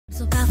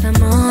faim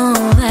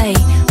m'envahit,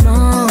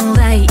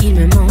 il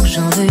me manque,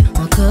 j'en veux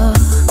encore.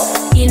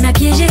 Il m'a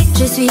piégé,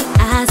 je suis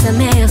à sa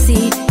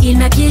merci. Il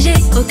m'a piégé,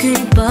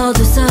 aucune porte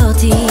de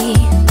sortie.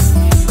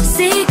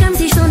 C'est comme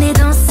si je tournais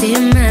dans ses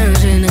mains,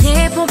 je ne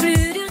réponds plus de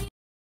rien.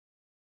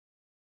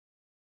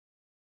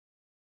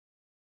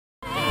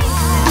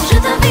 Je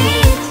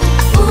t'invite,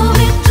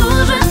 ouvrir tout,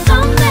 je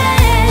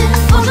t'emmène.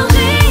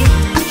 Aujourd'hui,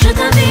 je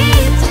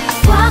t'invite,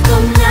 voir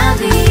comme la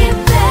vie est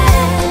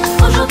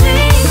belle.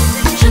 Aujourd'hui,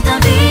 je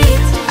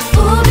t'invite,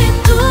 ouvrir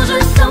tout, je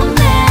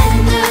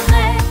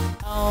t'emmènerai.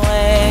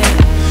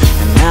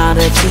 Now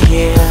that you're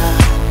here,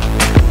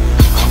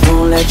 I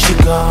won't let you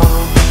go.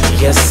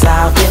 Yes,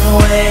 I've been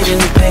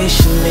waiting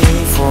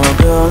patiently for a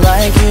girl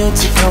like you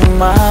to come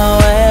my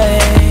way.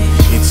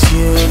 It's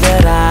you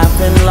that I've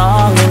been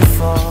longing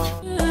for.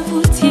 Je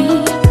vous dis,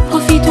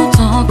 profitons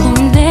tant qu'on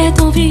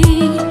est en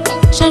vie.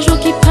 Chaque jour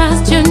qui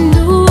passe, Dieu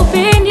nous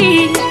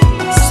bénit.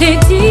 C'est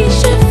dit,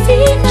 je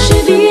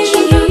vis, je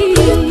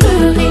peux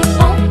pleurer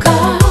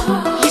encore.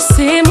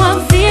 Laissez-moi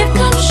vivre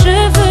comme je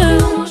veux.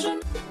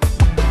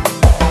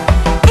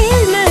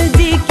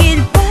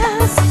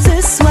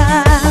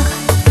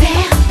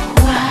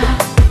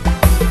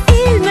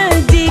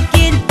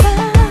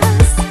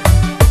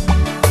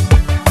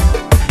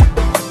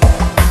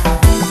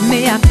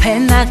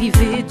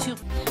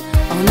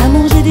 En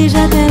amour j'ai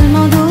déjà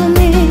tellement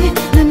donné.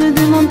 Ne me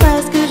demande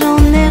pas ce que j'en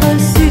ai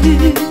reçu.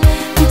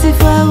 Toutes ces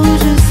fois où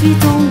je suis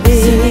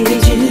tombée, Ce que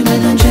tu me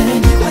donnes, je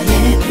n'y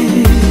croyais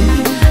plus.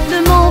 ne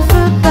m'en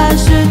veux pas,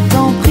 je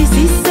t'en prie,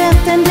 si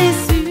certaines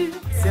blessures.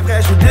 C'est vrai,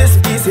 je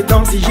t'explique, c'est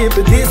comme si j'ai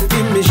peu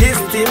d'estime. Mais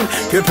j'estime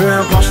que peu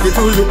importe, je t'ai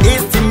toujours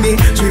estimé.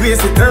 Tu es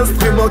cet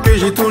instrument que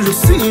j'ai toujours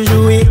su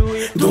jouer,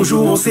 dont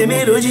jouons ces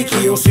mélodies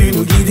qui ont su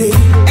nous guider.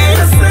 Et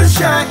le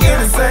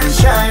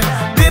sunshine,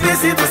 bébé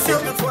c'est tout sûr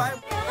que toi.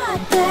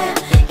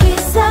 Qui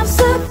savent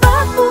se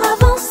battre pour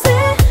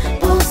avancer,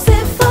 pour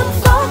ces femmes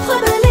fortes,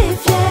 rebelles et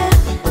fières,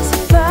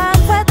 ces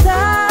femmes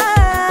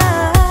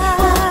fatales,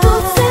 pour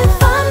toutes ces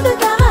femmes de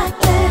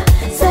caractère,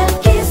 celles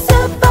qui se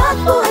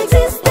battent pour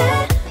exister.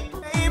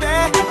 Baby,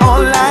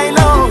 all night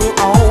long,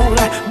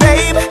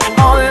 baby,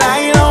 all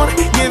night long,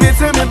 give it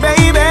to me,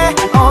 baby,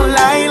 all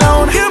night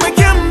long. You make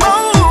it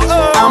move,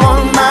 I'm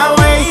on my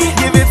way,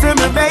 give it to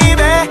me,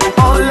 baby,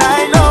 all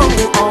night long.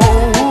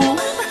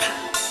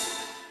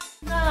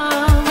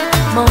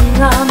 Mon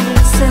ami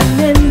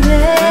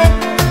s'aimer,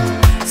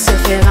 se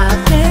faire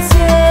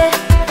apprécier,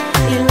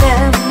 il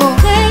aime mon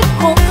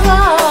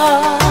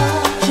réconfort.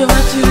 Je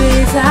vois tu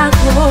es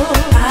accro,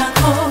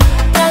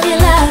 ta vie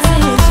là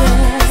c'est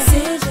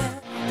je.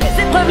 Les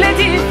épreuves, les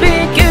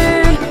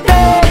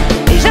difficultés,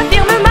 et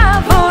j'affirme ma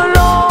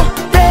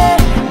volonté,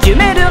 Dieu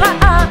m'aidera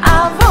à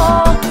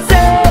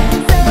avancer.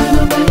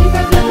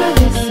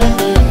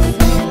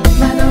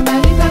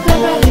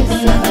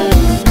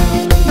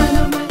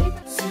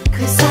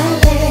 Sucré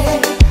salé,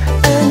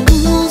 un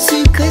goût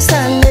sucré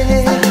salé.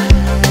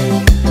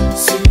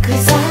 Sucré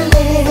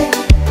salé,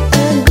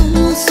 un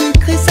goût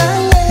sucré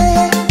salé.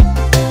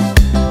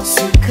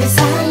 Sucré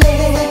salé.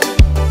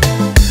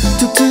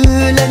 Toute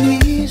la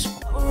nuit,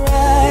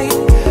 right.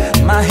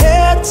 My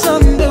head's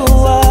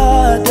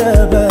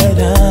underwater, but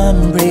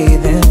I'm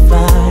breathing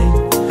fine.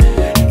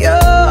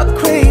 You're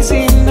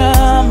crazy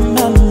now,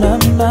 my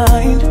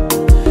mind.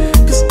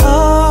 'Cause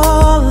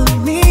all of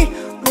me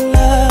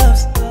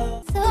loves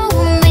love. So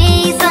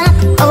amazing,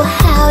 oh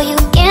how you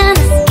can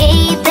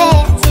escape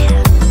it.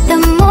 The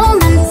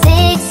moment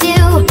takes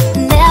you,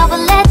 never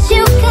let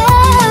you go.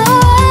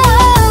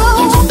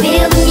 Can't you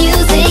feel the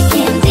music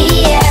in the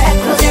air?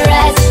 Close your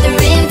eyes, the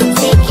rhythm will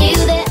take you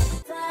there.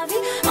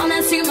 En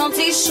assumant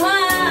tes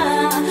choix,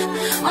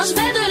 moi je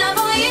vais de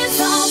l'avant et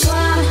sans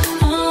toi.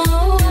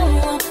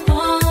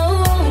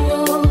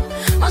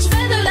 Moi je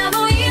vais de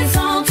l'avant et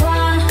sans toi.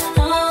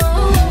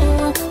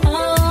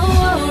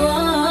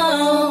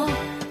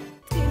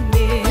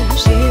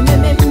 J'ai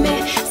même aimé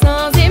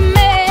sans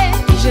aimer,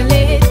 je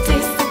l'ai été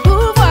sans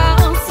pouvoir,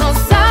 sans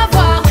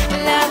savoir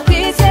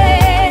l'apprécier.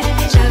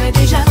 J'avais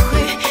déjà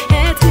cru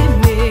être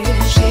aimé,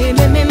 j'ai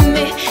même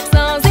aimé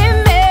sans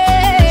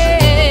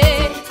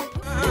aimer.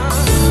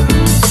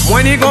 Moi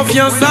ni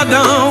confiance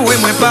là-dedans, oui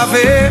moi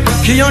pavé,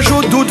 qui un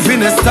jour doute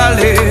vient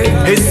installer.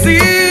 Et si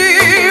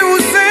ou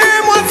c'est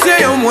moitié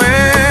en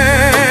moins,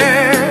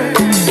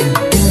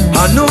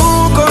 à nous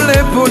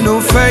coller pour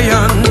nous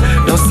faire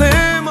dans ces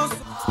mots.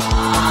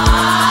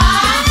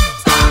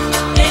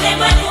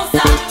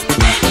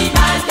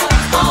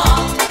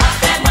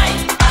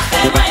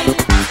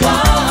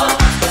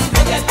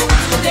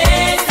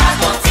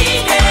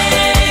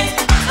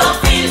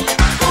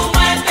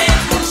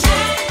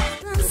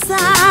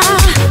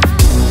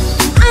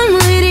 I'm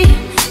with it,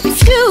 if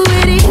you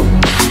with it.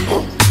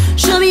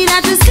 Show me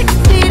that you're sick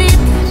with it.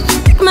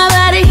 Take my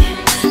body,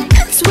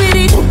 dance with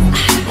it.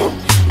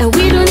 And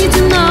we don't need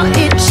to know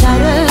each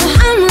other.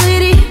 I'm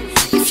with it,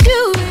 if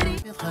you with it.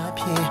 À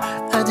pied,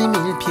 à 10 000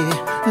 pieds,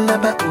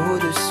 là-bas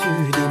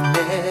au-dessus des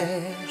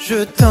mers. Je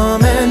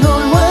t'emmène au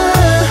loin,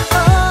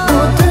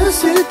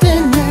 au-dessus des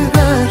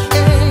nuages.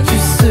 Tu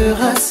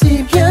seras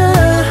si bien.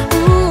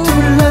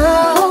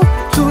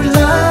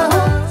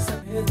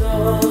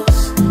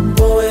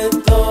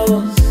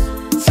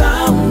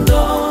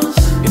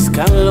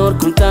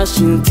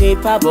 Imagine t'es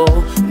pas beau,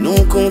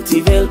 nous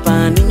cultivons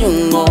pas ni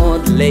un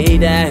mode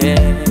lady.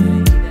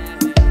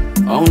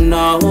 Oh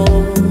no,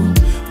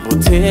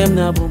 beauté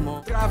n'a pas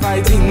mon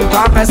travail, t'y ne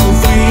pas pas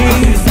souffrir.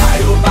 Ça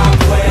y est pas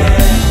ouais.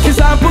 Qui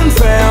ça pour nous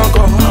faire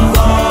encore?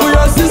 Pour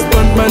y'a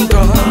suspendre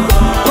maintenant.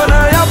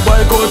 Pendant y'a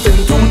boycotté,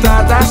 tout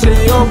attaché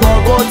au bon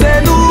côté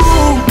nous.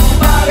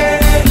 Parler,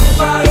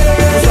 pour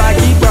ça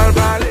qui parle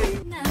parler.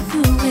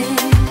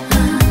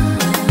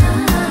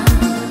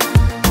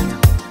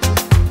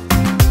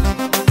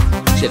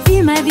 Je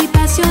vis ma vie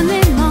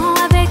passionnément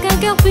avec un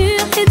cœur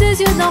pur et deux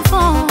yeux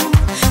d'enfant.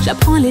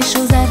 J'apprends les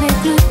choses avec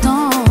le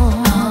temps.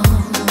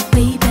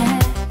 Baby.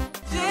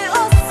 J'ai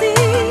aussi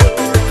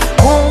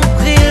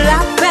compris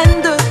la peine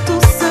de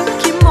tous ceux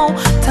qui m'ont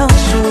un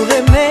jour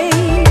aimé.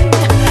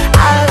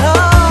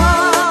 Alors,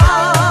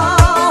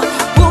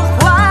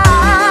 pourquoi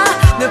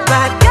ne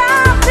pas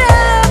garder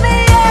le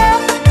meilleur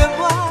de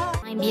moi?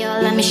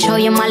 Let me show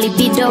you my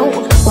libido.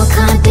 What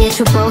kind of bitch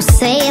will both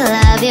say I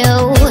love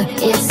you?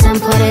 It's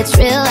simple, it's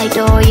real, I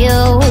adore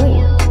you.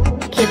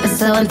 Keep it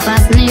slow and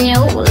fastening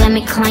you. Let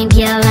me climb,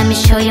 yeah, let me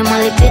show you my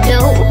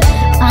libido.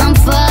 I'm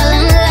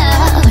falling in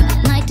love,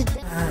 night to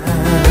day.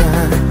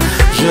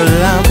 Je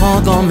la prends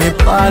dans mes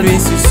bras, lui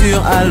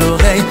susurre à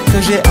l'oreille que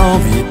j'ai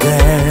envie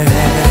d'elle.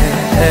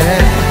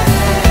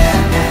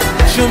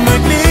 Je me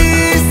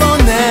glisse en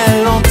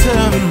elle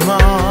lentement.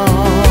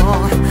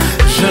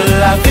 Je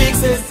la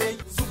fixe et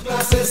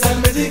C'est ça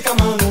le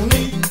médicament nous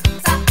nie.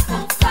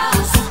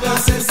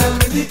 C'est ça le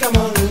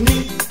médicament nous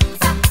nie.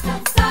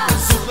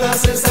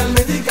 C'est ça le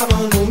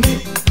médicament nous nie.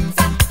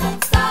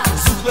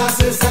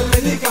 C'est ça le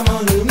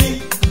médicament nous nie.